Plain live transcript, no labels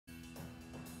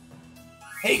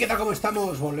Hey, ¿qué tal? ¿Cómo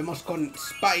estamos? Volvemos con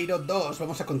Spyro 2.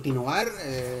 Vamos a continuar.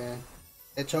 He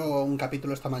hecho un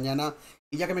capítulo esta mañana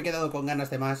y ya que me he quedado con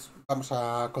ganas de más, vamos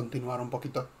a continuar un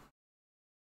poquito.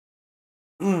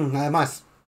 Además,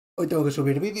 hoy tengo que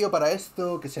subir vídeo para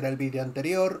esto, que será el vídeo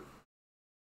anterior.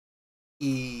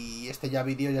 Y este ya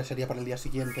vídeo ya sería para el día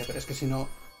siguiente, pero es que si no,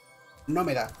 no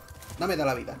me da. No me da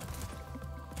la vida.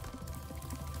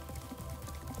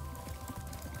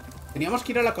 Teníamos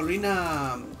que ir a la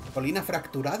colina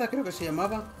fracturada, creo que se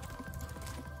llamaba.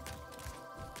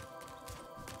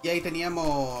 Y ahí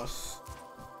teníamos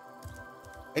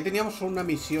una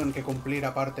misión que cumplir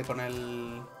aparte con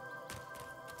el...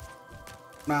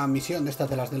 Una misión de estas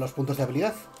de las de los puntos de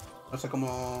habilidad. No sé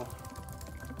cómo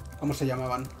se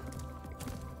llamaban.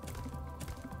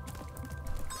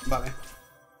 Vale.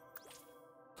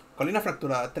 Colina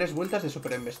fracturada. 3 vueltas de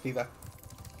super embestida.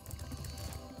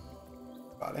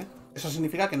 Vale. Eso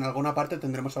significa que en alguna parte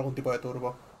tendremos algún tipo de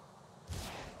turbo.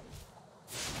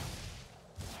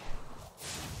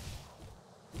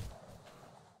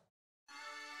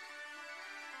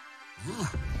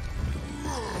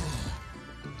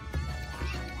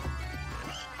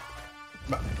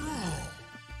 Vale.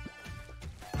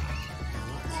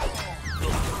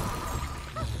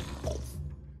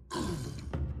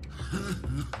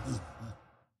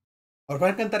 Os va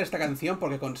a encantar esta canción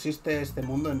porque consiste este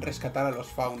mundo en rescatar a los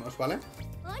faunos, ¿vale?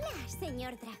 Hola,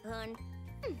 señor dragón.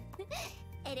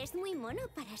 Eres muy mono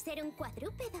para ser un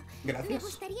cuadrúpedo. Gracias. Me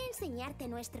gustaría enseñarte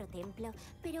nuestro templo,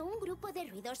 pero un grupo de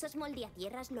ruidosos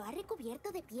moldeatierras lo ha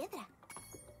recubierto de piedra.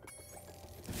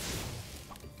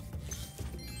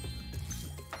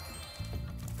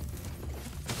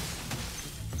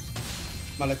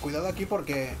 Vale, cuidado aquí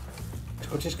porque...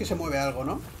 Escuchéis que se mueve algo,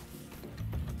 ¿no?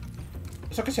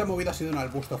 Eso que se ha movido ha sido un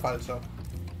arbusto falso.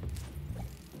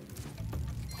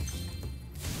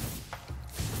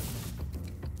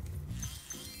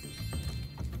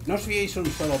 No os fiéis un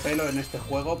solo pelo en este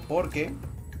juego porque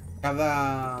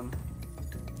cada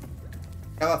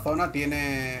zona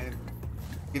tiene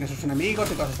sus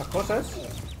enemigos y todas esas cosas.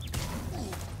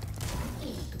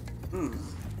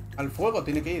 Al fuego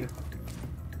tiene que ir.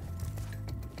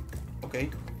 Ok.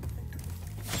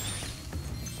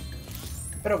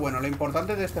 Pero bueno, lo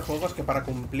importante de este juego es que para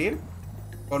cumplir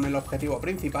con el objetivo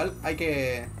principal hay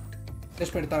que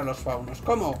despertar a los faunos.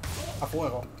 ¿Cómo? A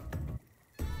fuego.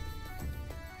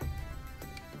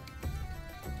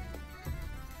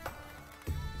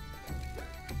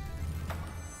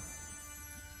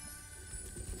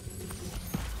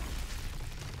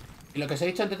 Y lo que os he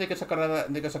dicho antes de que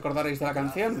os acordarais de la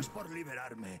canción, Gracias por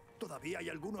liberarme. Todavía hay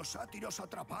algunos sátiros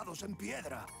atrapados en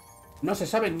piedra. no se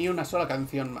sabe ni una sola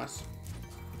canción más.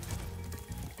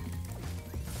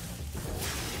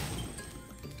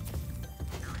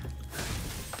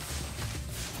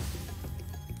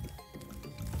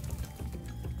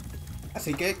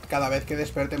 Así que cada vez que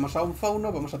despertemos a un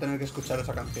fauno vamos a tener que escuchar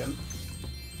esa canción.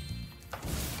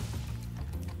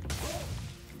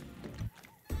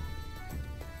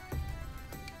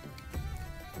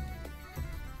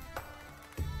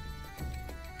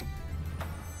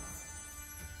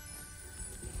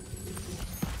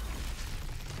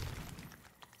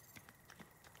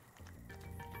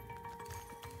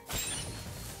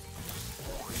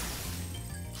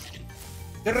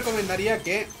 Yo recomendaría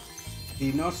que,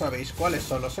 si no sabéis cuáles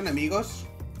son los enemigos,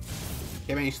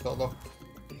 queméis todo.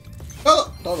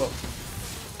 ¡Todo! ¡Todo!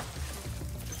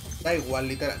 Da igual,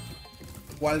 literal.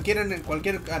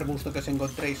 Cualquier arbusto que os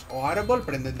encontréis o árbol,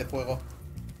 prended de fuego.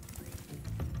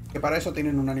 Que para eso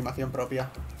tienen una animación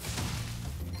propia.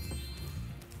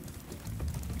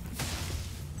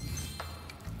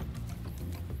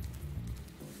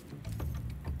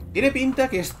 Tiene pinta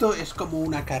que esto es como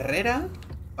una carrera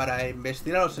para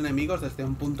embestir a los enemigos desde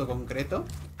un punto concreto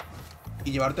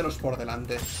y llevártelos por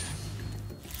delante.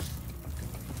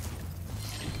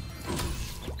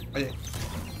 Oye,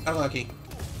 algo de aquí.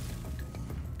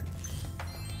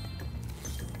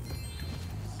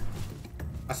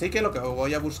 Así que lo que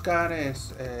voy a buscar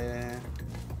es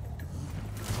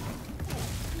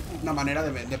una manera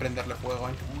de prenderle fuego,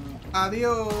 ¿eh?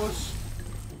 ¡Adiós!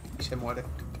 Y se muere.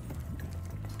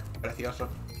 Precioso.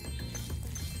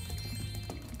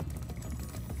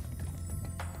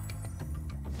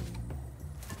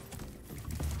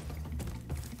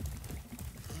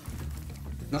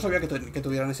 No sabía que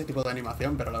tuvieran ese tipo de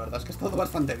animación, pero la verdad es que es todo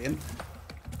bastante bien.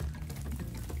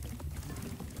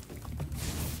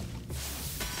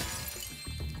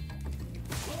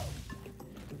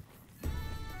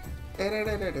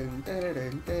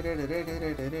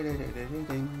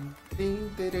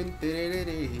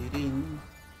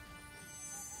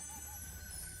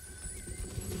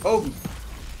 ¡Oh!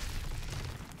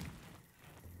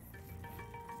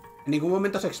 En ningún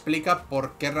momento se explica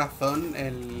por qué razón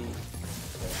el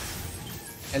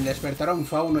despertar a un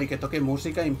fauno y que toque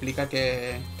música implica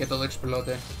que todo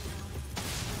explote.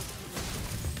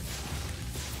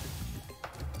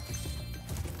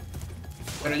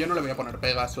 Pero yo no le voy a poner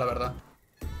pegas, la verdad.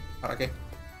 ¿Para qué?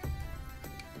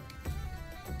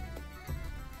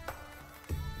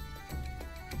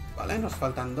 Vale, nos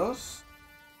faltan 2.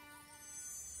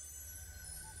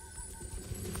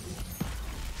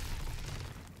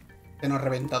 Que no he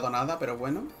reventado nada, pero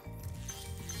bueno.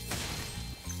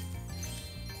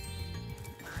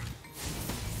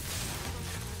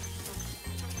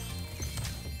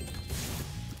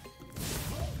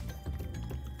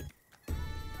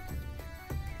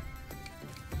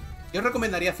 Yo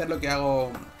recomendaría hacer lo que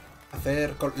hago.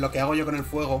 Lo que hago yo con el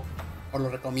fuego. Os lo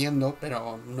recomiendo,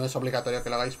 pero no es obligatorio que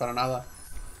lo hagáis para nada.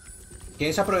 Que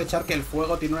es aprovechar que el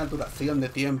fuego tiene una duración de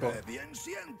tiempo. ¡Qué bien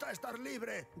sienta estar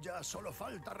libre! Ya solo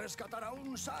falta rescatar a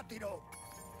un sátiro.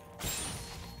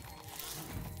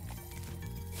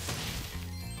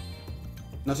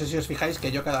 No sé si os fijáis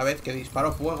que yo cada vez que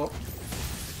disparo fuego,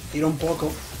 tiro un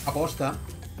poco, aposta,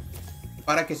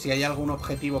 para que si hay algún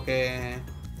objetivo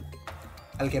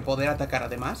al que poder atacar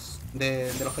además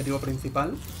del objetivo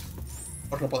principal,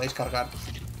 os lo podáis cargar.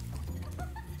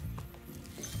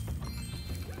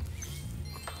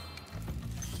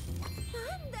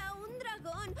 ¡Anda, un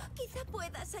dragón! Quizá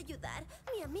puedas ayudar.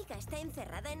 Mi amiga está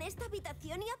encerrada en esta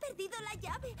habitación y ha perdido la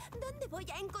llave. ¿Dónde voy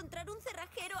a encontrar un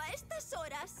cerrajero a estas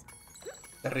horas?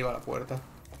 Derriba la puerta.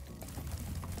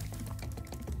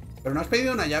 Pero no has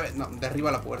pedido una llave. No,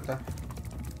 derriba la puerta.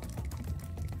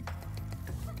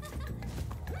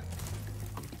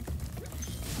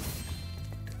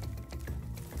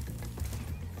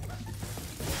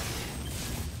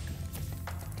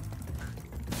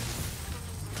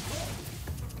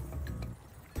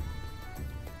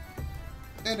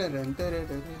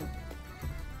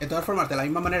 De todas formas, de la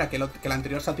misma manera que el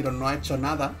anterior sátiro no ha hecho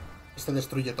nada, este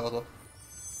destruye todo.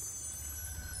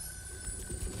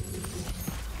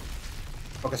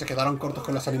 Porque se quedaron cortos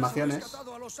con las animaciones. ¿Has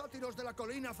rescatado a los sátiros de la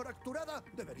colina fracturada?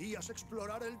 Deberías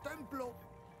explorar el templo.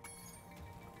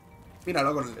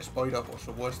 Míralo con el Spyro, por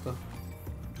supuesto.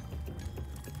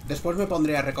 Después me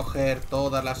pondré a recoger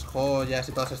todas las joyas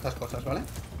y todas estas cosas, ¿vale?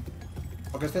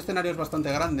 Porque este escenario es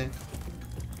bastante grande.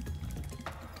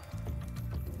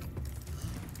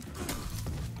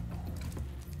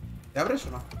 ¿Te abres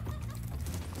o no?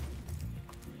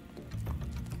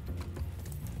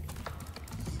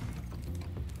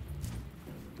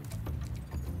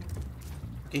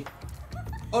 Aquí.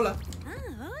 Hola.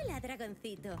 Ah, hola,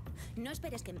 dragoncito. No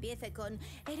esperes que empiece con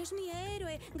eres mi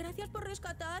héroe, gracias por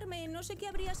rescatarme, no sé qué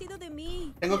habría sido de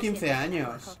mí. Tengo Lo 15 siento,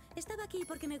 años. trabajo. Estaba aquí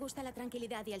porque me gusta la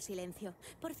tranquilidad y el silencio.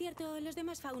 Por cierto, los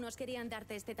demás faunos querían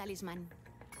darte este talismán.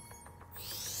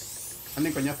 Anda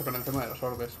y coñazo con el tema de los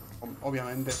orbes,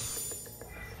 obviamente.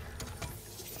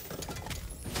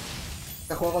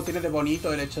 Este juego tiene de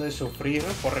bonito el hecho de sufrir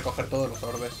por recoger todos los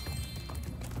orbes.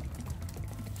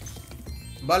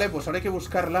 Vale, pues ahora hay que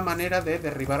buscar la manera de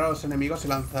derribar a los enemigos y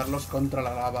lanzarlos contra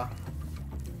la lava.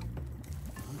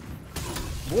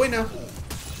 ¡Buena!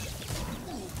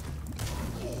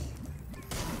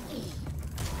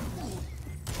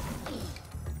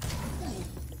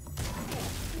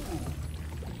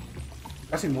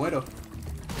 Casi muero.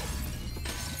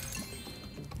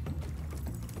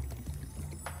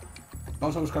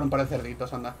 Vamos a buscar un par de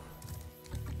cerditos, anda.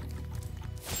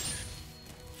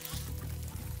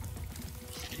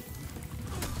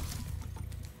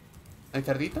 ¿Hay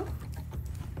cerdito?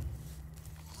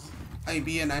 Ay,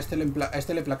 bien, a este le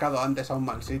he placado antes a un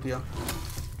mal sitio.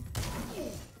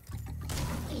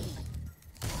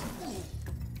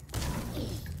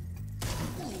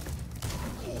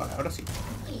 Vale, ahora sí.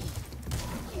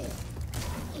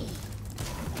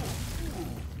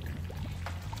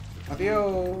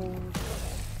 Adiós.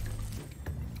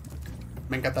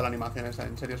 Me encanta la animación esa,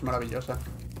 en serio es maravillosa.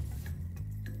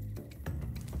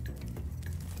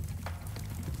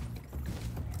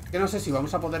 Que no sé si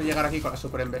vamos a poder llegar aquí con la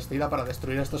super embestida para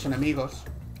destruir a estos enemigos.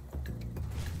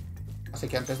 Así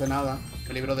que antes de nada,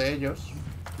 me libro de ellos.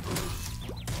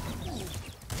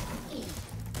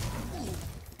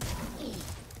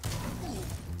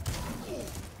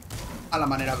 A la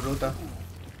manera bruta.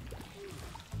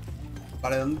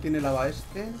 Vale, ¿dónde tiene lava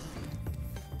este?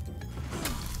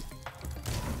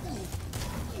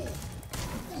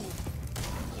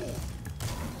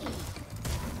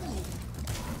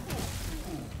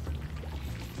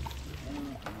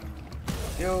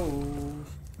 Dios.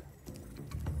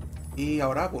 Y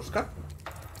ahora buscar.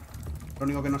 Lo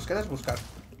único que nos queda es buscar.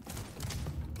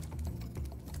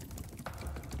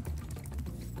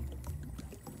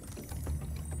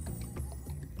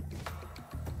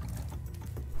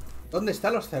 ¿Dónde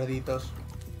están los cerditos?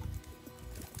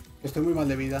 Estoy muy mal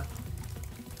de vida.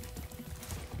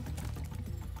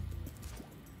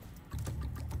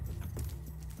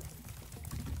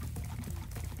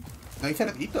 No hay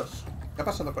cerditos. ¿Qué ha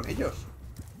pasado con ellos?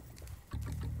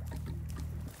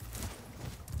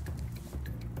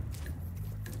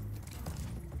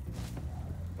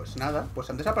 Pues nada, pues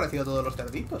han desaparecido todos los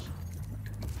cerditos.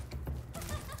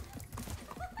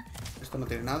 Esto no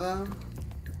tiene nada.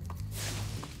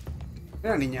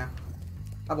 Mira, niña.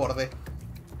 Aborde.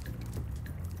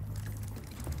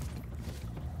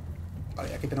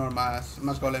 Vale, aquí tenemos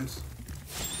más golems.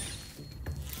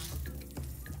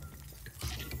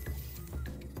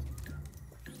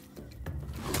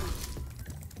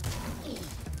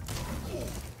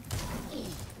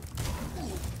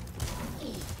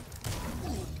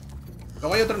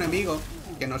 Luego hay otro enemigo,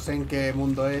 que no sé en qué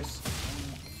mundo es,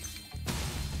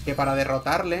 que para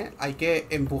derrotarle hay que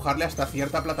empujarle hasta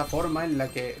cierta plataforma en la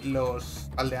que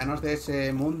los aldeanos de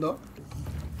ese mundo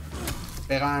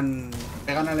pegan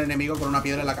al enemigo con una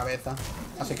piedra en la cabeza.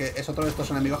 Así que es otro de estos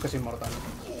enemigos que es inmortal.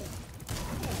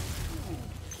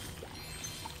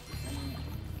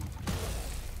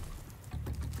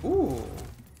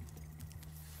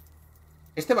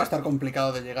 Este va a estar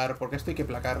complicado de llegar, porque esto hay que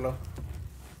placarlo.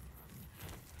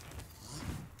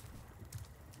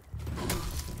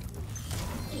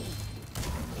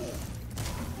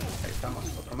 Ahí estamos,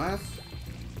 otro más.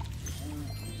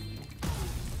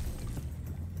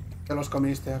 Te los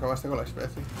comiste, acabaste con la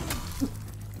especie.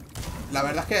 La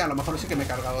verdad es que a lo mejor sí que me he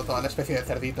cargado toda la especie de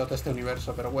cerditos de este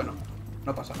universo, pero bueno,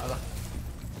 no pasa nada.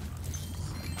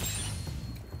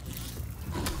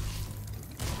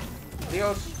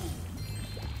 Adiós.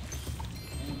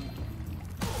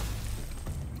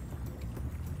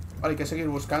 Vale, hay que seguir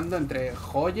buscando entre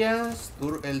joyas,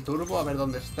 el turbo, a ver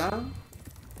dónde está.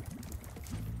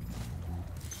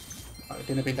 Vale,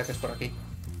 tiene pinta que es por aquí.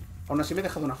 Aún así me he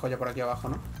dejado una joya por aquí abajo,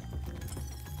 ¿no?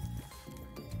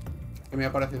 Que me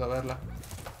ha parecido verla.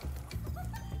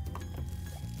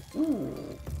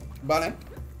 Vale.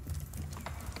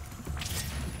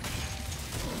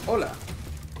 Hola.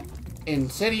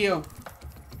 ¿En serio?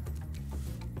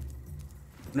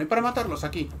 ¿No hay para matarlos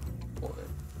aquí? Joder.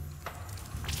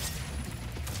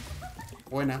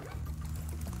 Buena.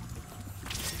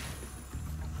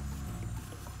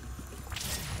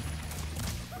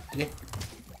 Oye,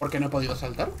 ¿por qué no he podido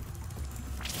saltar?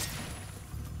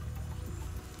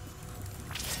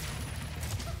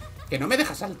 ¿Que no me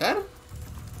deja saltar?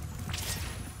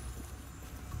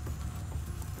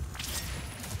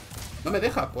 No me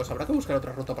deja, pues habrá que buscar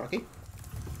otra ruta por aquí.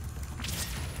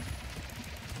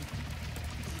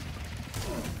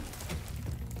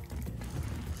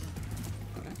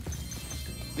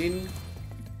 Vale.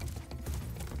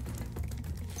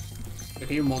 Aquí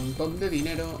hay un montón de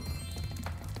dinero.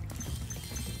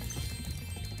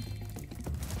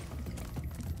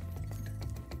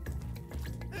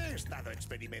 He estado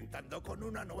experimentando con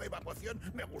una nueva poción.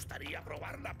 Me gustaría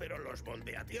probarla, pero los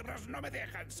moldeatierras no me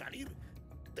dejan salir.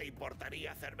 ¿Te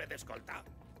importaría hacerme de escolta?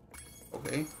 Ok.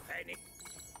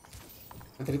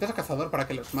 Necesitas a cazador para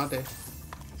que los mate.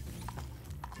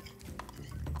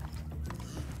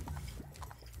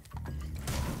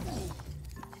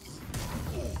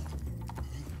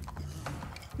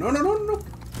 No, no, no, no.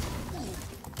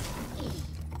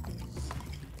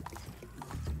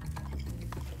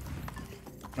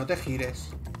 No te gires.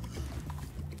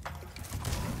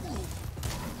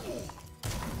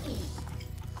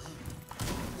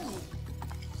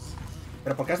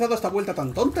 ¿Pero por qué has dado esta vuelta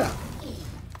tan tonta?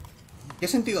 ¿Qué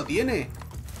sentido tiene?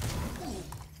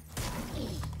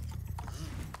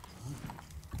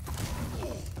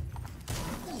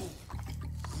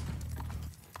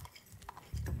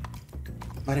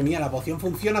 Madre mía, la poción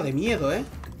funciona de miedo, ¿eh?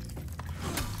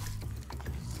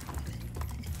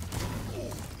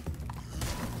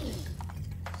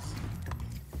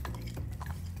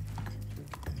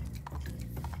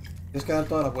 Tienes que dar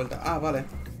toda la vuelta. Ah, vale.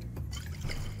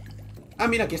 Ah,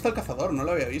 mira, aquí está el cazador, no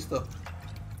lo había visto.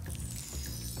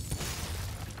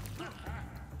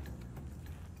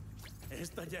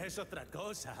 Esto ya es otra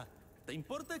cosa. ¿Te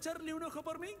importa echarle un ojo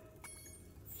por mí?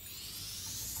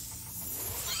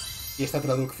 ¿Y esta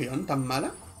traducción tan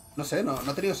mala? No sé, no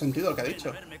ha tenido sentido lo que ha Ven dicho.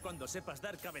 a verme cuando sepas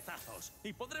dar cabezazos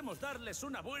y podremos darles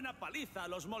una buena paliza a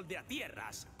los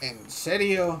moldeatierras. ¿En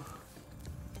serio?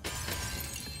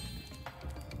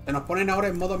 ¿Se nos ponen ahora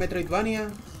en modo Metroidvania?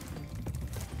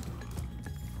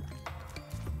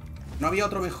 ¿No había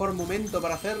otro mejor momento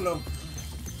para hacerlo?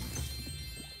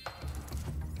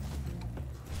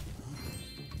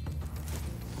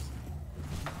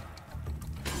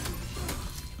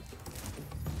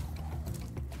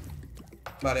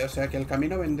 Vale, o sea que el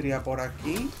camino vendría por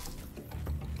aquí.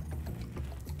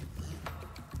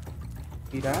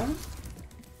 Girar.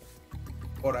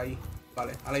 Por ahí.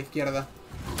 Vale, a la izquierda.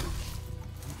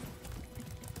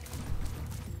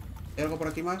 ¿Hay algo por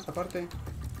aquí más, aparte?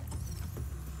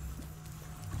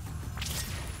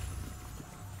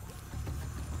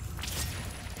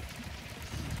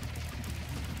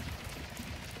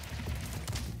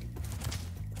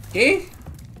 ¿Qué?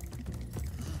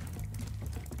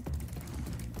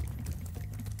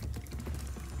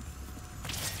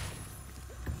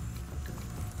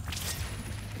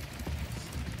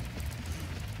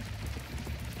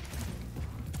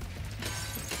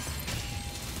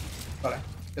 Vale,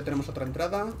 ya tenemos otra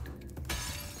entrada. Va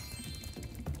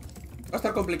a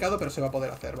estar complicado, pero se va a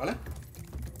poder hacer, ¿vale?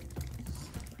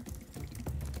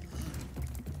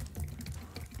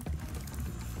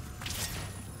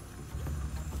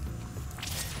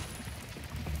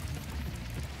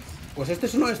 Pues este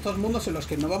es uno de estos mundos en los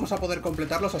que no vamos a poder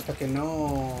completarlos hasta que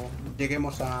no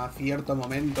lleguemos a cierto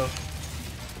momento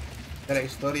de la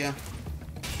historia.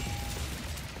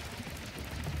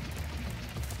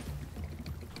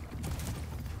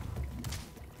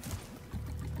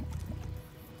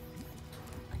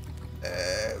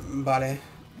 Vale,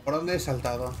 ¿por dónde he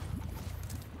saltado?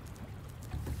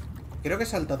 Creo que he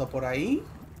saltado por ahí.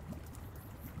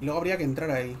 Y luego habría que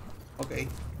entrar ahí. Ok.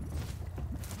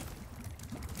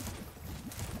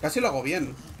 Casi lo hago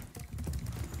bien.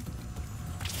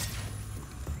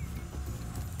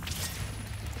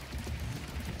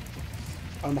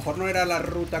 A lo mejor no era la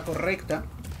ruta correcta.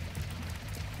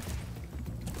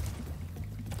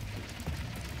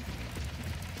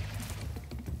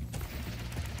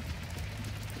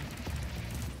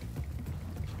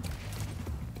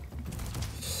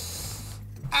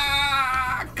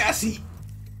 ¡Ah! ¡Casi!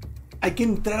 Hay que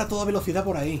entrar a toda velocidad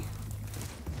por ahí.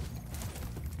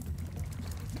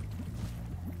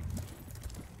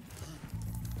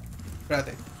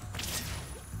 Espérate.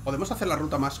 ¿Podemos hacer la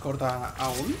ruta más corta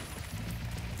aún?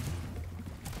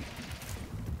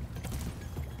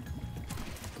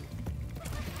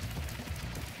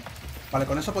 Vale,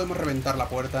 con eso podemos reventar la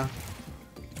puerta.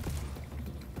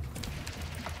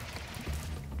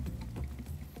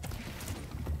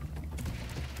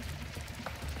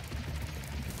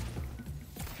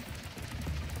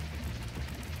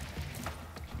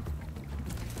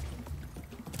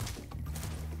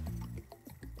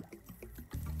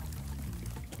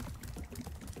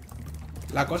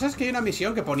 La cosa es que hay una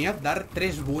misión que ponía dar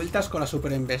 3 vueltas con la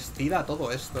superembestida a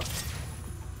todo esto.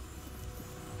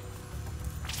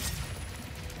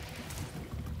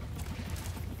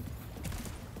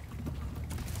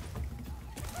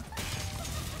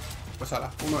 Pues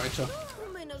ala, uno hecho.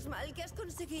 Menos mal que has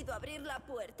conseguido abrir la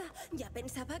puerta. Ya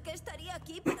pensaba que estaría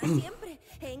aquí para siempre.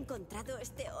 He encontrado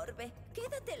este orbe.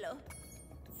 Quédatelo.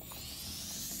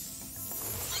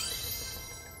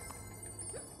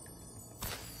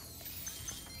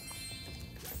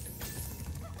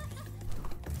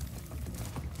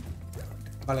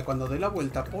 Vale, cuando doy la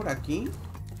vuelta por aquí...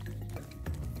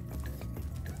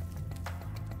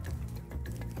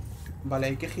 Vale,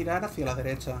 hay que girar hacia la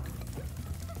derecha.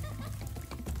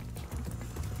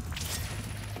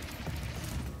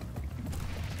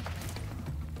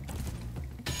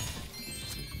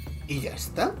 ¿Y ya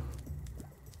está?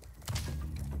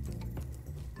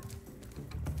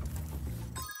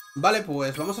 Vale,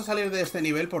 pues vamos a salir de este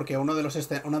nivel porque una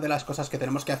de las cosas que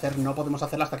tenemos que hacer no podemos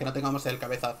hacerla hasta que no tengamos el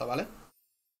cabezazo, ¿vale?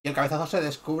 Y el cabezazo se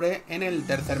descubre en el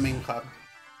tercer main hub.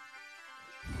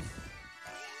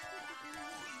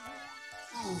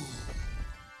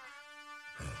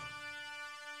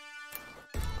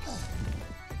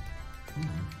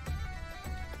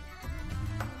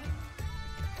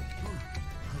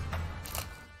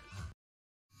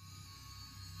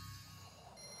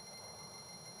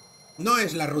 No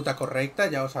es la ruta correcta,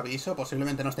 ya os aviso.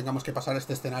 Posiblemente nos tengamos que pasar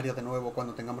este escenario de nuevo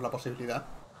cuando tengamos la posibilidad.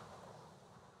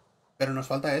 Pero nos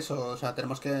falta eso, o sea,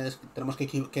 tenemos que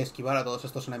esquivar a todos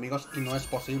estos enemigos y no es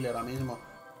posible ahora mismo.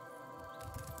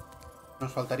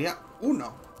 Nos faltaría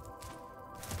uno.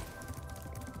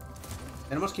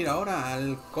 Tenemos que ir ahora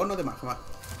al cono de magma.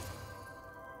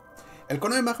 El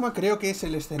cono de magma creo que es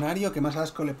el escenario que más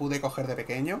asco le pude coger de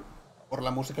pequeño, por la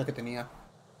música que tenía.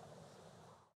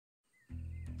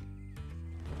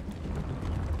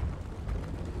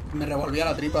 Me revolvía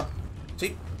la tripa.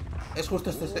 Sí, es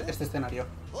justo este escenario.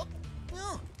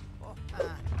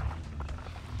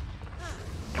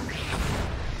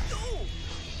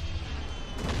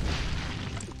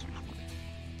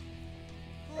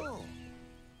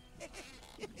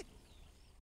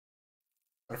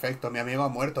 Perfecto, mi amigo ha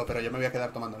muerto, pero yo me voy a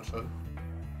quedar tomando el sol.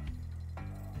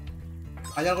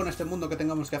 ¿Hay algo en este mundo que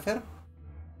tengamos que hacer?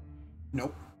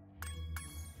 No.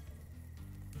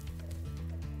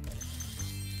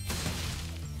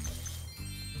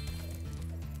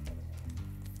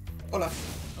 Hola.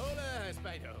 Hola,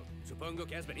 Spyro. Supongo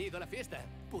que has venido a la fiesta.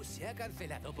 Pues se ha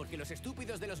cancelado porque los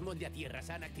estúpidos de los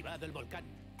moldeatierras han activado el volcán.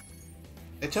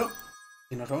 De hecho,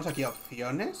 si nos vamos aquí a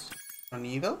opciones,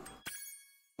 sonido,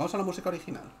 vamos a la música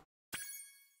original.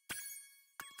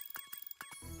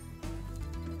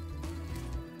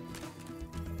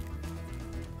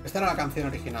 Esta era la canción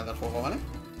original del juego, ¿vale?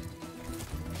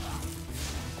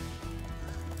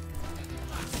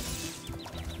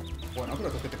 Bueno, pero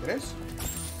 ¿tú qué te crees?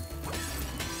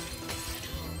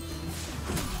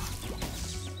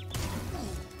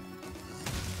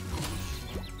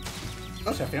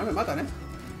 No sé, al final me matan, ¿eh?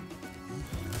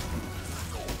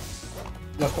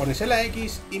 Los pones en la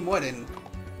X y mueren.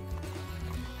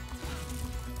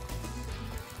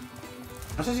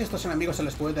 No sé si a estos enemigos se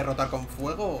les puede derrotar con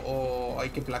fuego o hay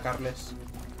que placarles.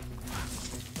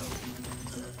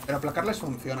 Pero aplacarles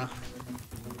funciona.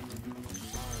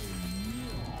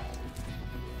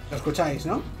 ¿Lo escucháis,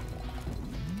 no?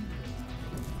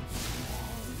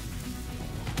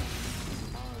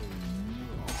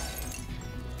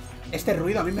 Este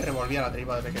ruido a mí me revolvía la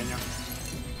tripa de pequeño.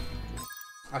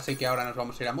 Así que ahora nos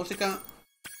vamos a ir a música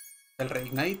del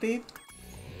Reignited.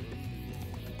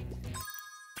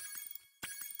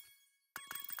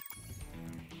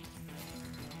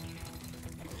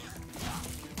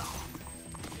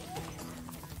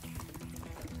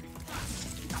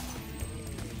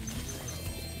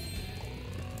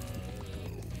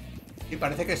 Y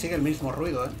parece que sigue el mismo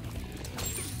ruido, ¿eh?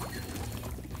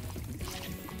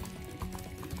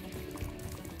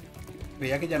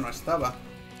 Creía que ya no estaba.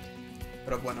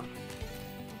 Pero bueno.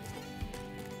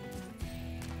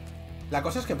 La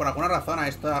cosa es que por alguna razón a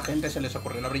esta gente se les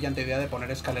ocurrió la brillante idea de poner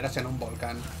escaleras en un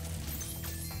volcán.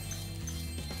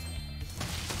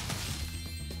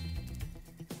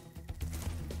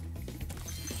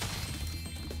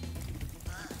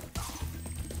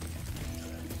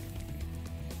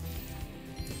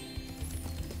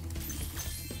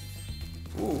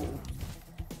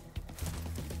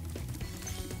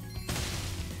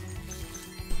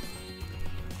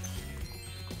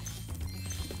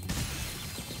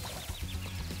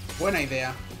 Buena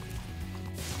idea.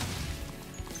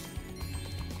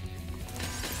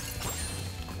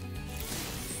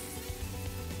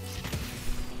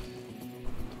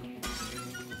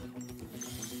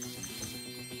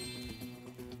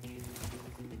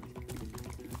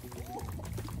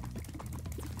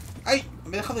 ¡Ay!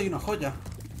 Me he dejado ahí una joya.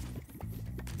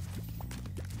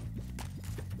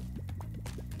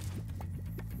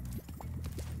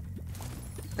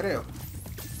 Creo.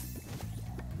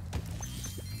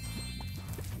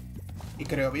 Y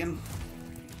creo bien.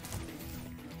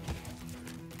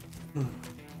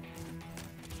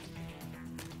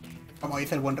 Como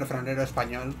dice el buen refranero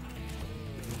español.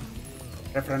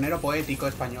 Refranero poético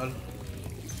español.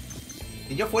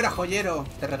 Si yo fuera joyero,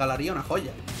 te regalaría una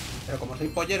joya. Pero como soy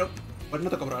pollero, pues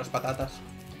no te cobro las patatas.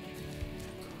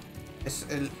 Es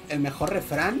el mejor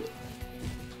refrán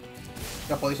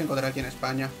que podéis encontrar aquí en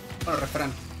España. Bueno,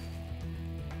 refrán.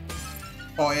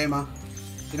 Poema.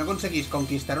 Si no conseguís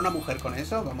conquistar a una mujer con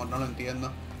eso, vamos, no lo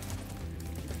entiendo.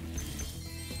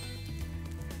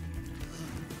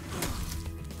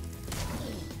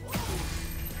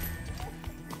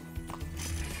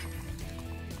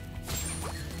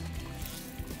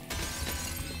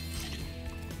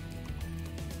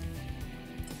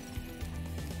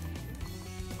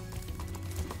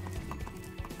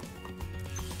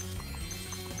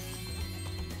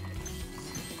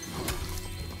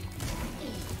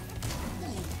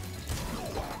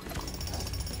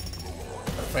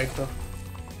 Perfecto.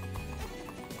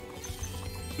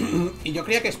 Y yo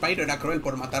creía que Spyro era cruel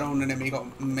por matar a un enemigo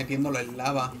metiéndolo en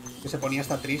lava. Que se ponía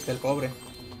hasta triste el pobre.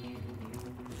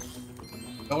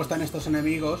 Luego están estos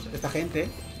enemigos, esta gente,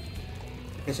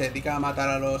 que se dedica a matar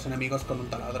a los enemigos con un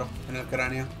taladro en el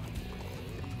cráneo.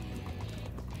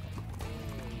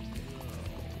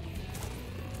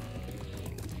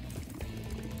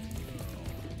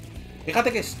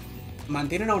 Fíjate que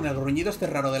mantienen aún el gruñido este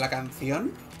raro de la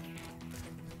canción.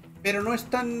 Pero no es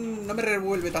tan... no me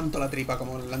revuelve tanto la tripa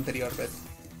como la anterior vez.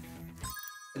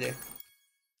 Oye.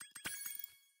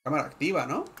 Cámara activa,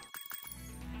 ¿no?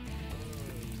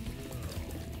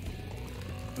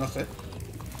 No sé.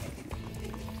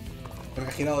 Me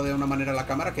he girado de una manera la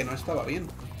cámara que no estaba bien.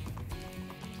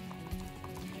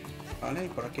 Vale, y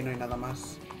por aquí no hay nada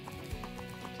más.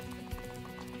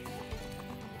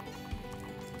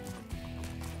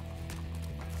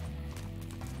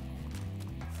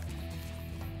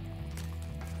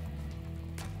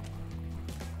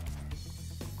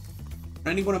 No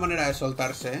hay ninguna manera de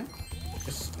soltarse, ¿eh?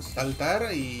 Es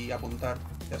saltar y apuntar.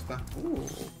 Ya está.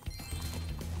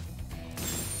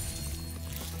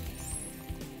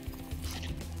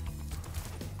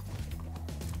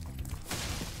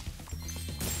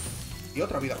 Y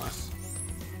otra vida más.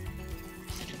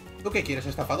 ¿Tú qué quieres,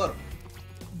 estafador?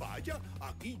 Vaya,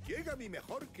 aquí llega mi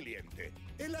mejor cliente.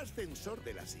 El ascensor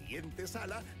de la siguiente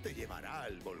sala te llevará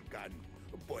al volcán.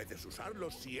 Puedes usarlo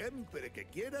siempre que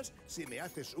quieras si me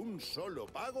haces un solo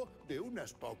pago de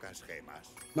unas pocas gemas.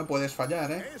 No puedes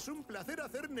fallar, ¿eh? Es un placer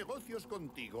hacer negocios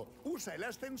contigo. Usa el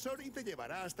ascensor y te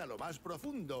llevará hasta lo más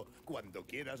profundo. Cuando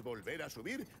quieras volver a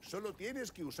subir, solo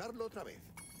tienes que usarlo otra vez.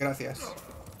 Gracias.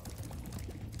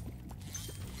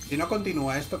 Si no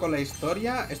continúa esto con la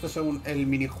historia, esto es el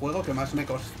minijuego que más me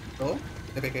costó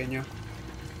de pequeño.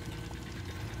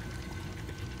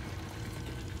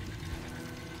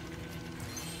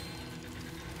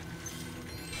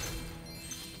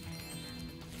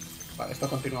 Vale, esto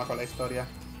continúa con la historia.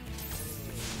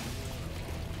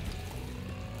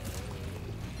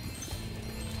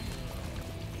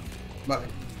 Vale.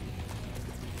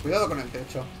 Cuidado con el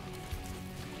techo.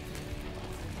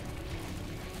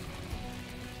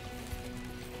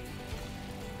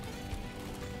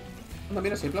 Anda,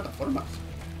 mira si hay plataformas.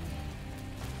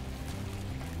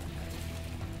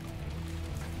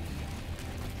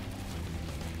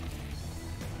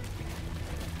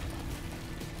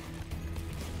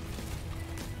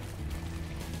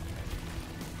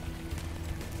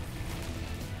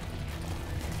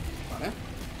 Vale.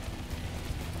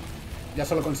 Ya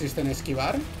solo consiste en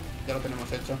esquivar. Ya lo tenemos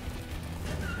hecho.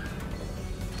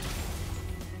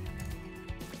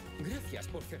 Gracias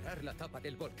por cerrar la tapa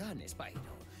del volcán,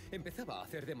 Spyro. Empezaba a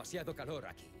hacer demasiado calor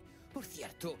aquí. Por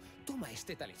cierto, toma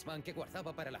este talismán que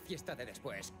guardaba para la fiesta de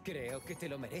después. Creo que te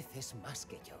lo mereces más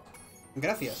que yo.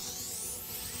 Gracias.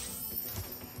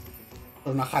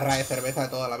 Pues una jarra de cerveza de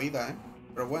toda la vida, ¿eh?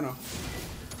 Pero bueno.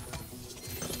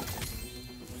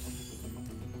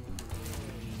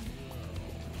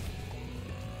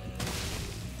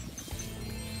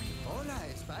 Hola,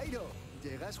 Spyro.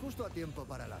 Llegas justo a tiempo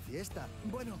para la fiesta.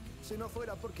 Bueno, si no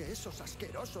fuera porque esos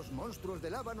asquerosos monstruos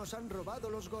de lava nos han robado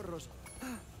los gorros.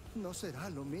 Ah, no será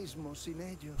lo mismo sin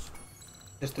ellos.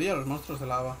 Destruye a los monstruos de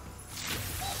lava.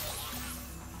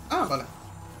 Ah, vale.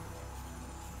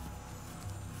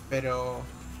 Pero...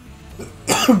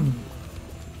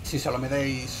 si solo me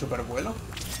dais super vuelo.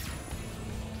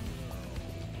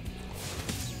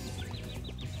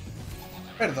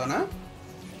 ¿Perdona?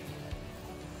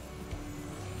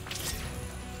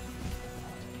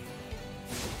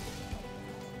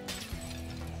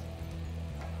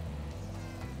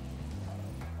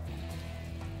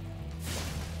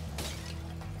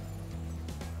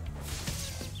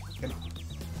 Que no.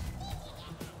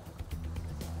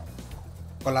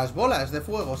 Con las bolas de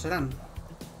fuego serán.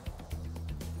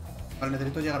 Vale,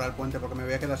 necesito llegar al puente porque me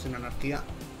voy a quedar sin energía.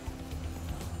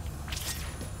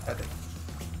 Espérate.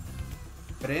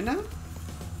 Frena.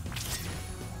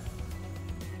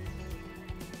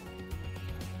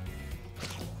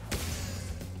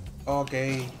 Ok.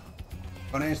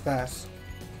 Con estas.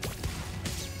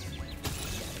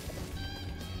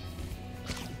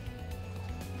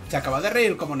 ¿Se acaba de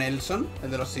reír como Nelson, el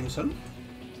de los Simpson?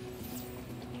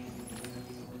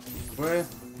 Pues...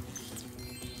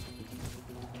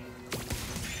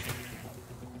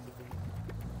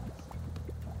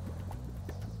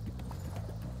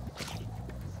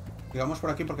 digamos por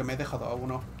aquí porque me he dejado a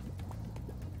uno.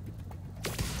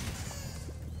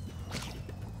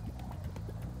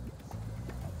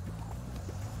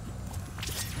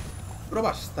 Pero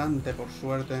bastante, por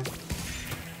suerte.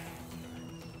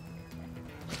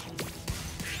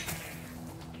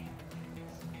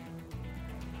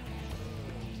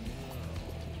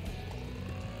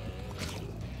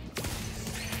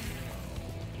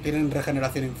 Tienen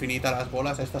regeneración infinita las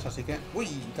bolas estas, así que... ¡Uy!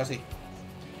 Casi.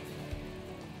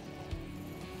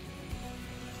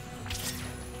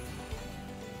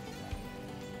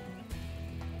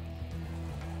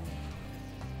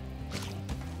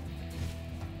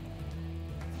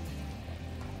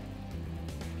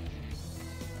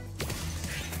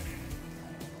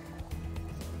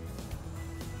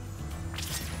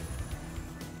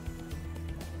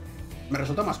 Me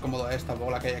resulta más cómoda esta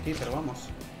bola que hay aquí, pero vamos.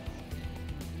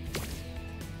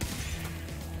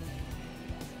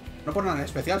 No por nada en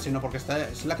especial, sino porque esta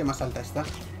es la que más alta está.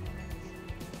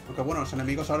 Aunque bueno, los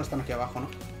enemigos ahora están aquí abajo, ¿no?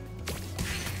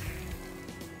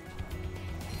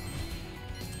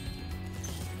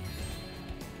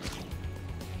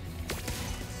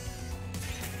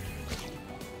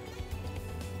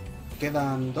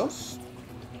 Quedan dos.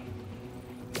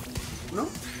 ¿No?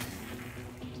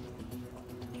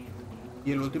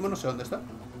 Y el último no sé dónde está.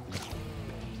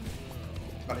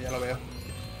 Vale, ya lo veo.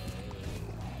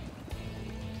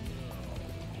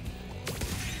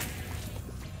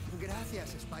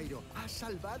 Gracias, Spyro. Has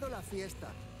salvado la fiesta.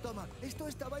 Toma, esto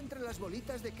estaba entre las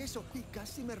bolitas de queso y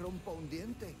casi me rompo un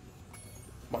diente.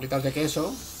 Bolitas de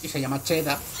queso. Y se llama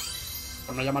cheddar.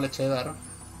 Pues no llamarle cheddar.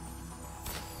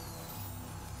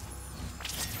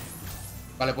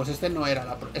 Vale, pues este no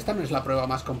era esta no es la prueba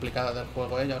más complicada del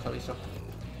juego, ya os aviso.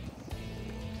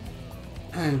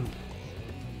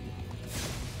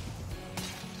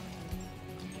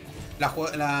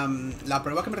 La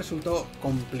prueba que me resultó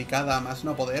complicada a más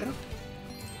no poder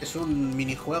es un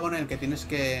minijuego en el que tienes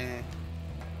que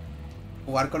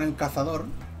jugar con el cazador.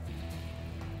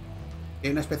 Que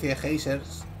hay una especie de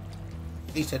geysers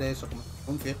o como se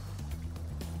pronuncie.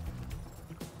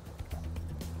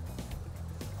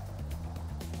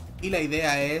 Y la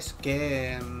idea es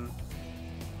que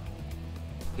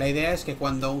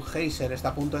cuando un geyser está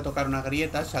a punto de tocar una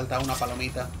grieta, salta una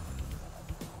palomita.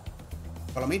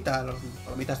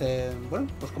 Palomitas de... Bueno,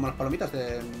 pues como las palomitas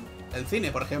del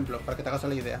cine, por ejemplo, para que te hagas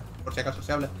la idea. Por si acaso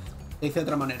se habla. Se dice de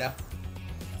otra manera.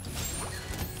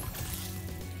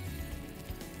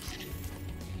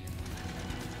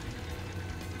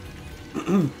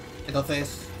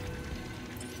 Entonces...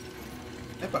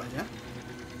 para allá.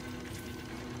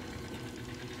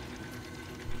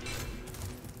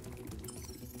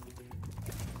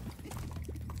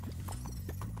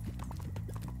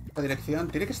 La dirección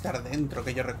tiene que estar dentro,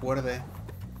 que yo recuerde.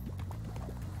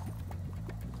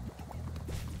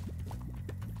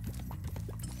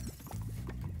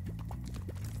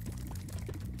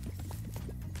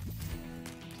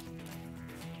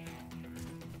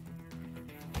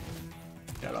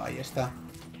 Míralo, ahí está.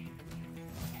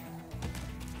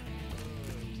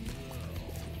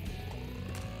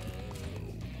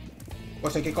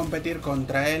 Pues hay que competir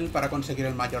contra él para conseguir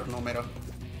el mayor número.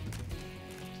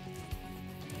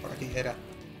 Por aquí era.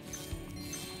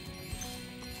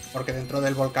 Porque dentro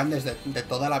del volcán desde de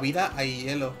toda la vida hay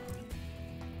hielo.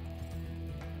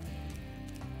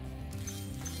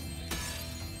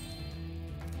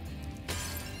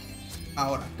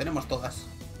 Ahora, tenemos todas.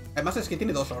 Además es que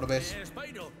tiene 2 orbes.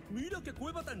 Spyro, mira qué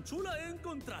cueva tan chula he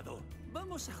encontrado.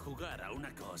 Vamos a jugar a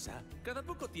una cosa. Cada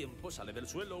poco tiempo sale del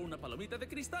suelo una palomita de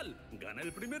cristal. Gana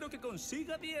el primero que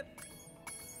consiga 10.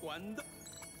 ¿Cuándo?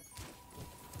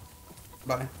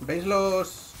 Vale, ¿veis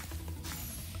los...?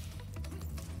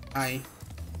 Ahí.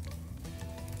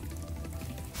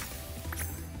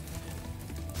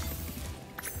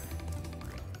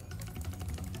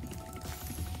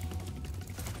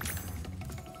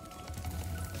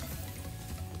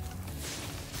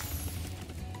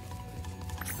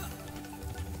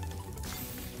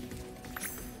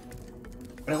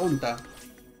 Pregunta.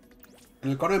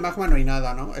 En el cono de magma no hay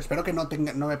nada, ¿no? Espero que no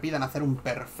me pidan hacer un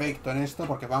perfecto en esto,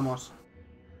 porque vamos...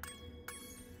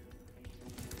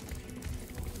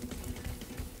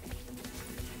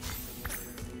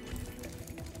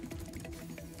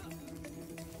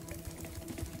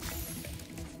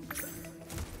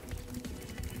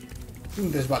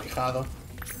 Un desvalijado.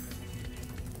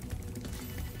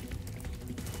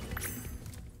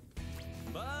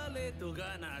 Vale, tú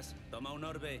ganas. Toma un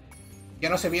orbe. Y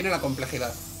ahora se viene la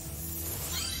complejidad.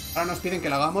 Ahora nos piden que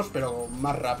lo hagamos, pero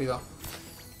más rápido.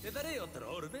 Te daré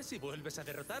otro orbe si vuelves a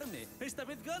derrotarme. Esta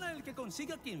vez gana el que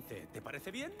consiga 15. ¿Te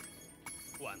parece bien?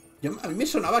 ¿Cuándo? A mí me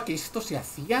sonaba que esto se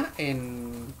hacía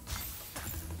en...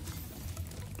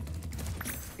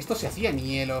 Esto se hacía en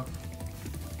hielo.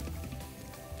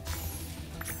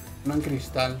 No en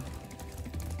cristal.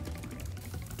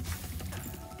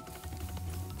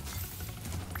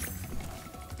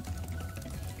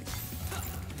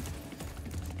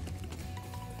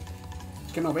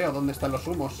 Es que no veo dónde están los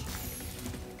humos.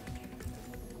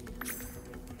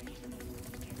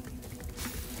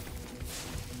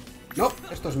 No,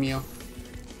 esto es mío.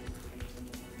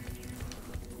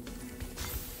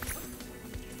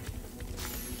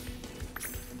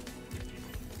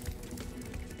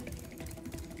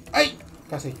 ¡Ay!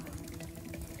 Casi.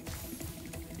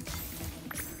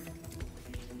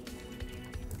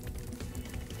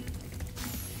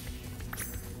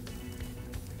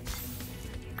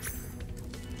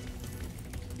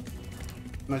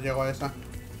 No llego a esa.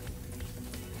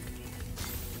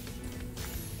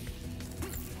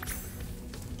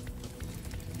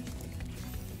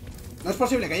 No es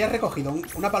posible que hayas recogido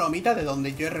una palomita de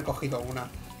donde yo he recogido una.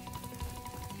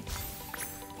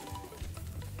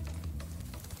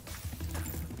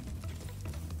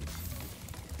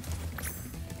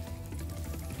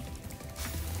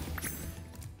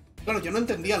 Claro, yo no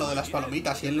entendía lo de las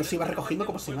palomitas y él los iba recogiendo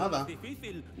como si nada.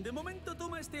 Difícil. De momento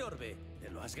toma este orbe. Te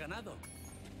lo has ganado.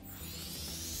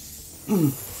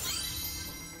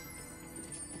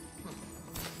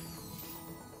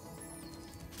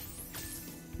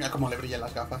 Mira cómo le brillan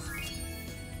las gafas.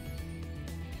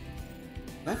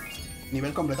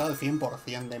 Nivel completado de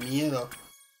 100%, de miedo.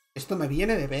 Esto me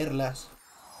viene de verlas.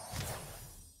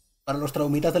 Para los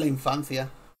traumitas de la infancia.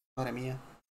 Madre mía.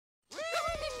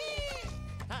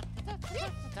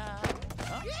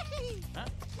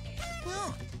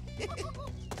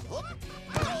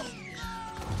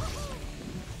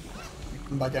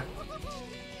 Vaya.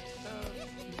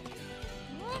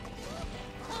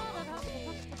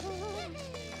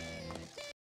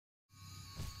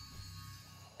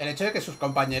 El hecho de que sus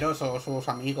compañeros o sus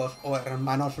amigos o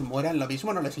hermanos mueran lo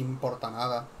mismo no les importa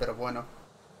nada, pero bueno.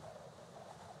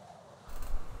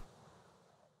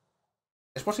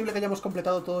 ¿Es posible que hayamos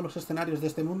completado todos los escenarios de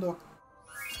este mundo?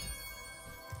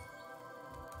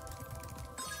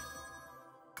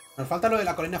 Nos falta lo de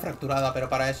la colina fracturada, pero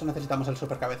para eso necesitamos el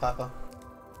supercabezazo.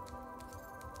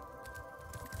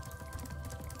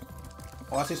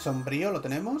 Oasis sombrío, ¿lo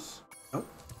tenemos? ¿No?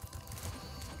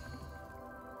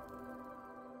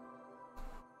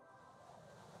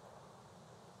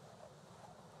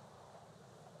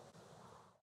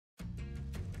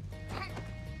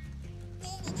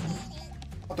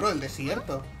 Otro del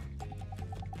desierto.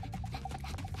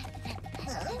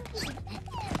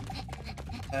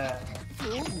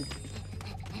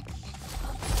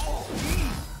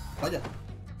 Vaya.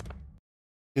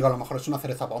 Digo, a lo mejor es una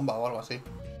cereza bomba o algo así.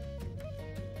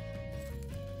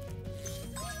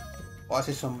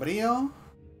 Oasis sombrío.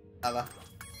 Nada.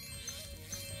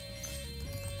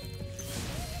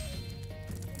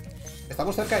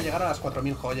 Estamos cerca de llegar a las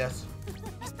 4000 joyas.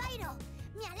 Spyro,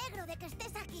 me alegro de que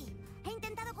estés aquí. He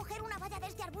intentado coger una valla de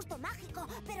este arbusto mágico,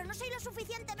 pero no soy lo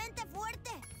suficientemente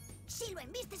fuerte. Si lo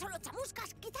embistes o lo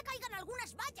chamuscas, quizá caigan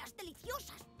algunas bayas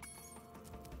deliciosas.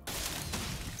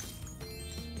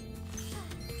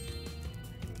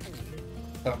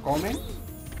 Se lo comen.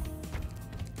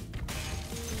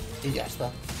 Y ya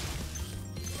está.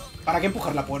 ¿Para qué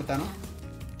empujar la puerta, no?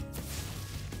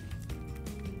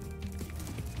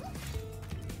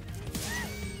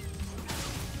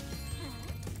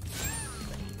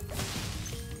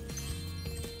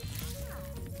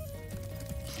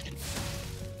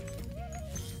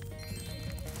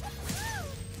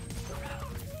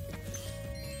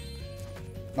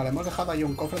 Vale, hemos dejado ahí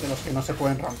un cofre de los que no se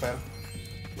pueden romper.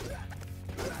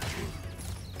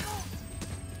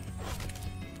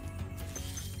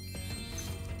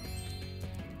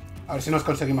 A ver si nos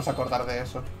conseguimos acordar de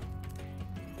eso.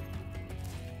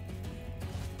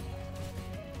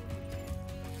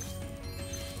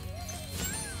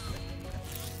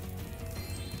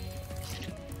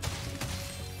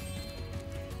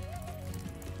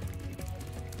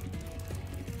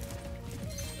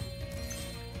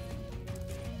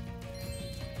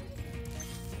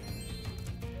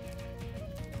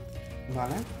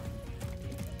 Vale.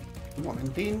 Un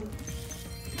momentín.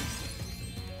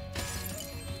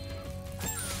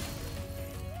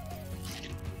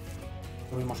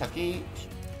 Subimos aquí.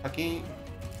 Aquí.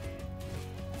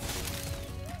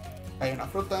 Hay una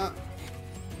fruta.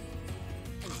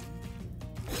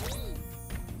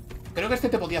 Creo que este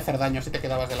te podía hacer daño si te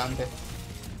quedabas delante.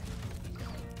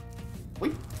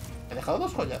 Uy, he dejado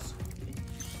 2 joyas.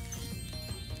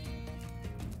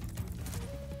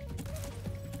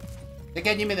 Sé que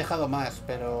allí me he dejado más,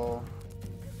 pero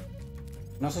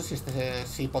no sé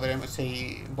si podremos,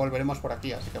 si volveremos por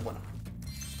aquí, así que bueno,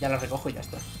 ya las recojo y ya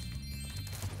está.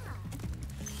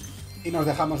 Y nos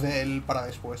dejamos de él para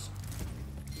después.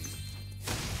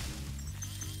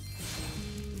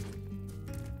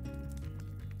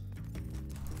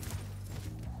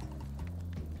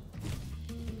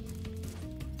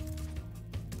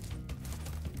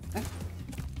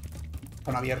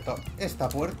 Con abierto esta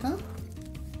puerta.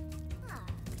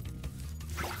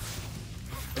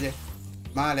 Oye,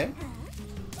 vale.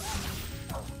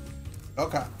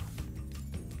 Loca.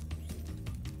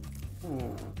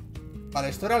 Vale,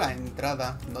 esto era la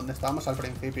entrada, donde estábamos al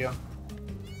principio.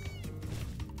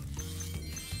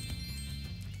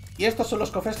 Y estos son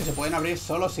los cofres que se pueden abrir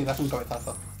solo si das un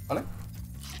cabezazo, ¿vale?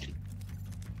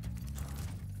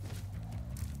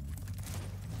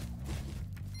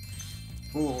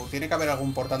 Tiene que haber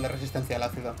algún portal de resistencia al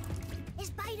ácido.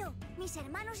 Spyro, mis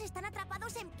hermanos están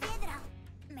atrapados en piedra.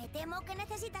 Me temo que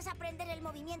necesitas aprender el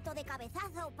movimiento de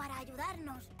cabezazo para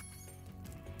ayudarnos.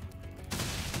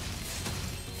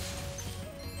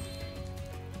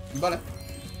 Vale,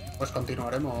 pues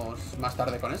continuaremos más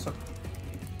tarde con eso.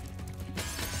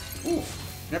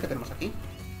 Mira que tenemos aquí.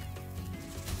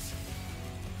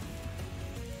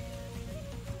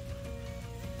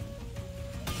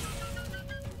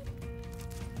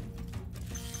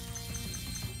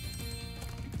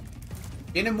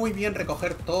 Viene muy bien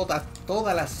recoger todas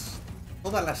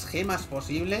las gemas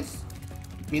posibles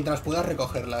mientras puedas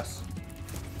recogerlas.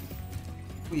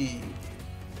 Uy.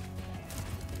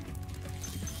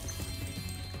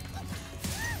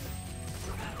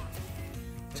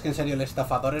 Es que en serio, el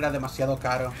estafador era demasiado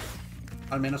caro.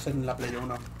 Al menos en la Play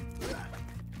 1.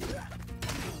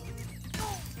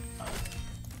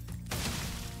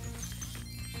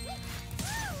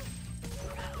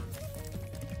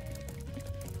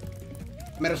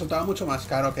 Me resultaba mucho más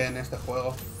caro que en este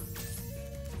juego.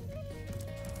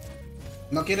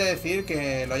 No quiere decir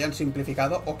que lo hayan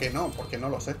simplificado o que no, porque no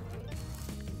lo sé.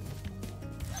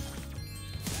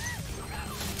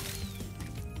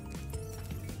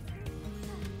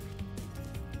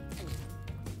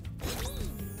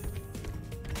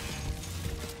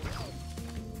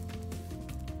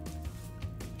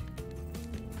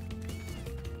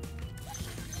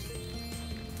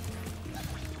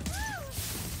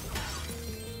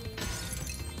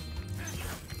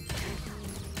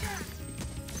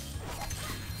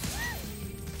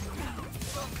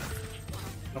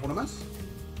 ¿Alguno más?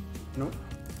 No.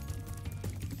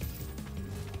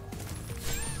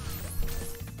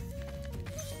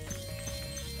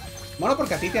 Mola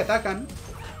porque a ti te atacan,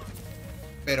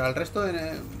 pero al resto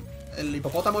el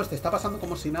hipopótamo este está pasando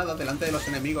como si nada delante de los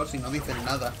enemigos y no dicen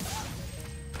nada.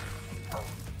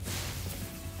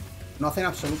 No hacen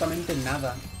absolutamente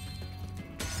nada.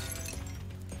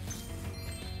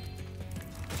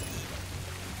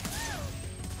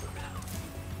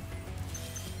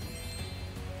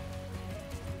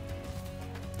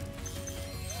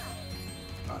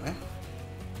 Vale.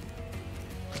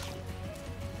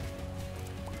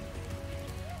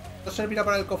 ¿Esto servirá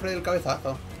para el cofre del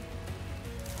cabezazo?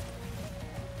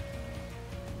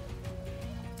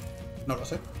 No lo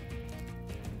sé.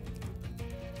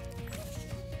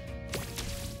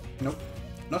 No,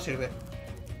 no sirve.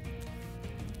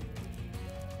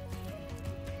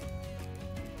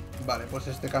 Vale, pues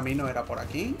este camino era por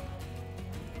aquí.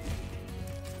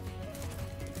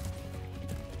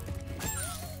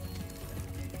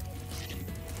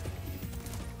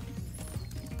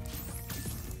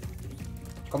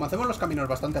 Como hacemos los caminos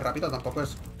bastante rápido, tampoco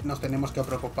nos tenemos que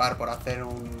preocupar por hacer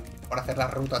la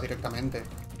ruta directamente.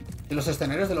 Y los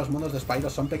escenarios de los mundos de Spyro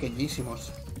son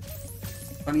pequeñísimos.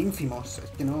 Son ínfimos. Es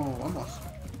que no... Vamos.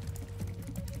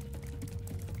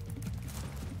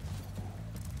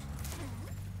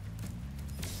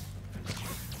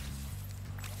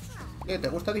 ¿Qué? ¿Te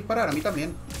gusta disparar? A mí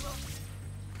también.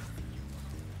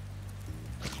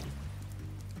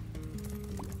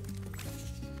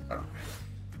 Claro.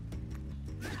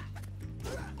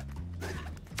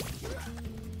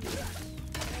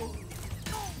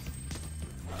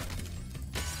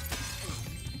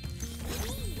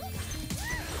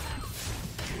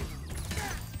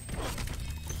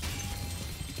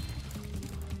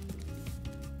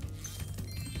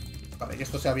 Vale, y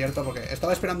esto se ha abierto porque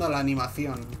estaba esperando a la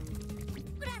animación.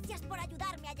 Gracias por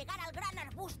ayudarme a llegar al gran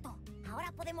arbusto.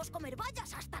 Ahora podemos comer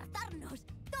bayas hasta hartarnos.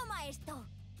 Toma esto.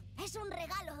 Es un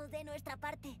regalo de nuestra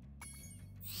parte.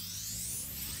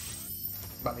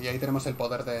 Vale, y ahí tenemos el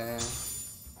poder de...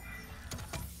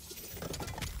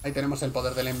 Ahí tenemos el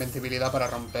poder de la invencibilidad para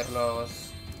romper los...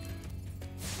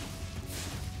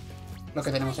 Lo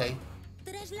que tenemos ahí.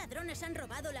 3 ladrones han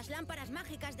robado las lámparas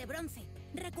mágicas de bronce.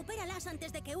 Recupéralas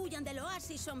antes de que huyan del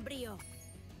oasis sombrío.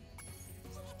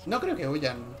 No creo que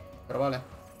huyan, pero vale.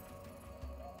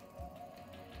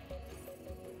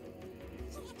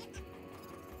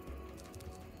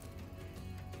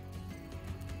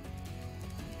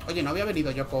 Oye, ¿no había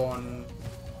venido yo con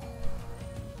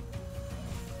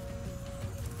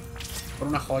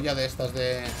una joya de estas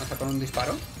de... O sea, con un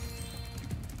disparo?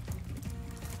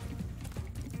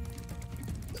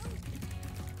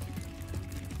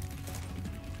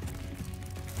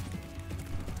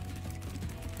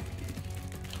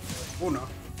 Uno.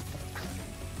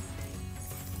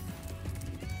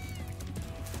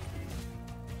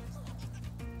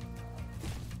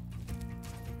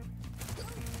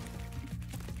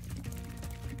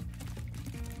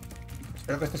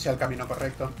 Espero que este sea el camino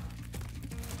correcto.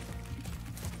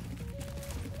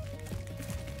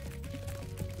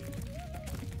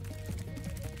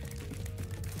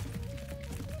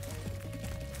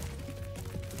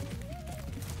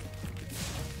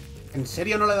 ¿En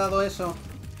serio no le he dado eso?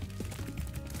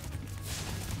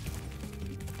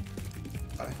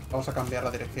 Vale, vamos a cambiar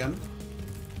la dirección.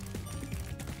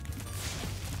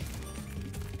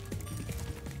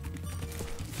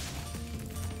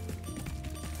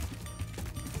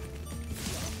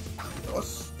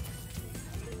 2.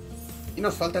 Y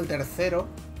nos falta el tercero,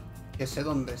 que sé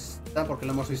dónde está porque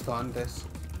lo hemos visto antes.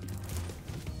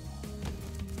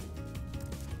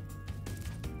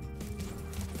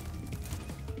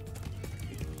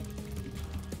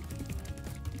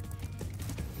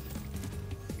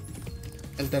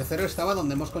 El tercero estaba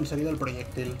donde hemos conseguido el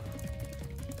proyectil.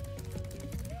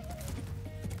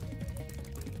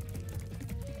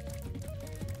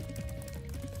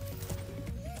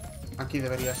 Aquí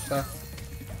debería estar.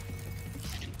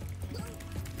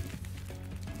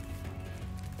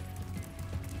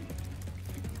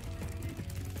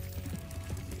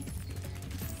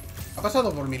 Ha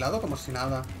pasado por mi lado como si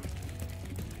nada.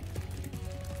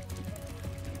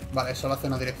 Vale, solo hace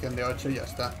una dirección de 8 y ya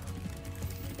está.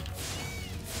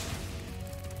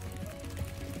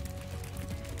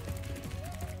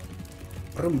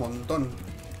 Corre un montón.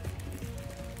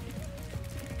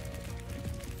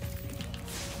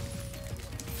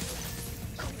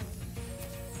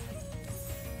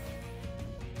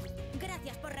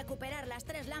 Gracias por recuperar las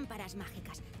 3 lámparas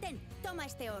mágicas. Ten, toma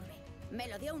este orbe. Me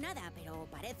lo dio un hada, pero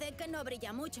parece que no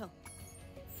brilla mucho.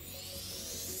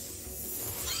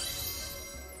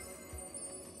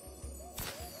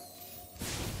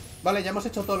 Vale, ya hemos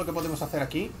hecho todo lo que podemos hacer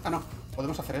aquí. Ah, no,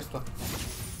 podemos hacer esto.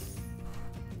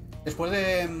 Después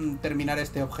de terminar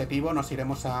este objetivo nos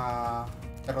iremos a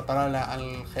derrotar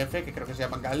al jefe, que creo que se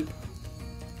llama Galp.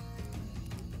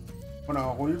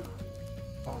 Bueno, Gulp.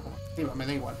 O como se diga, me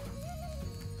da igual.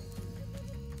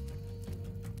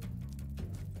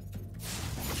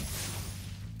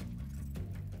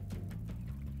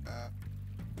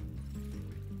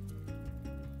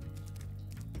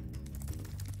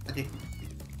 Allí.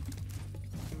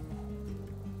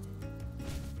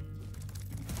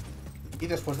 Y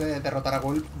después de derrotar a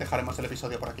Gulp, dejaremos el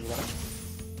episodio por aquí, ¿vale?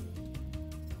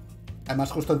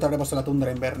 Además, justo entraremos en la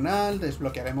tundra invernal,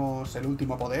 desbloquearemos el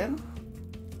último poder.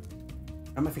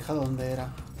 No me he fijado dónde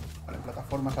era. Vale, en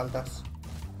plataformas altas.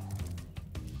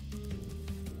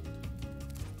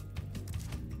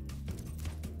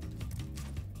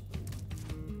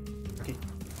 Aquí.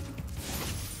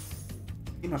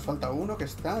 Y nos falta uno que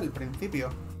está al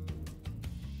principio.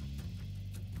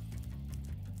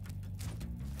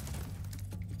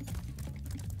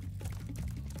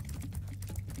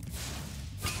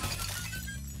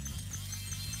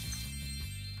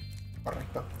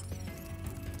 Correcto.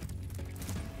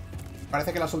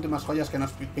 Parece que las últimas joyas que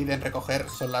nos piden recoger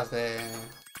son las de...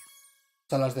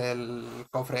 Son las del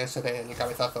cofre ese del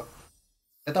cabezazo.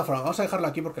 De todas formas, vamos a dejarlo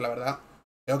aquí porque la verdad...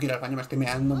 Tengo que ir al baño, me estoy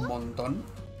meando un montón.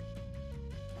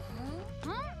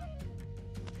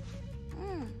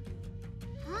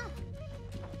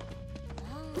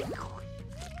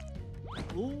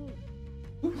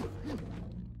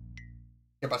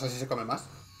 ¿Qué pasa si se come más?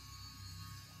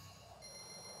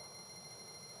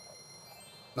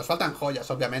 Nos faltan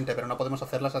joyas, obviamente, pero no podemos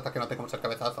hacerlas hasta que no tengamos el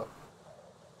cabezazo.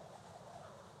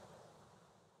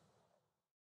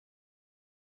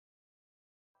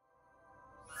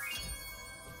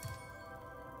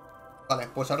 Vale,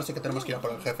 pues ahora sí que tenemos que ir a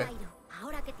por el jefe. Spyro,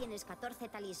 ahora que tienes 14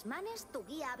 talismanes, tu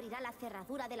guía abrirá la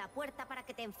cerradura de la puerta para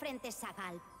que te enfrentes a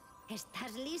Galp.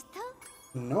 ¿Estás listo?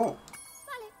 No.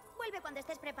 Vale, vuelve cuando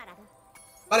estés preparado.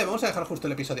 Vale, vamos a dejar justo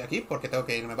el episodio aquí porque tengo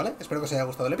que irme, ¿vale? Espero que os haya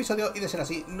gustado el episodio y de ser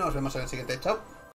así, nos vemos en el siguiente. Chao.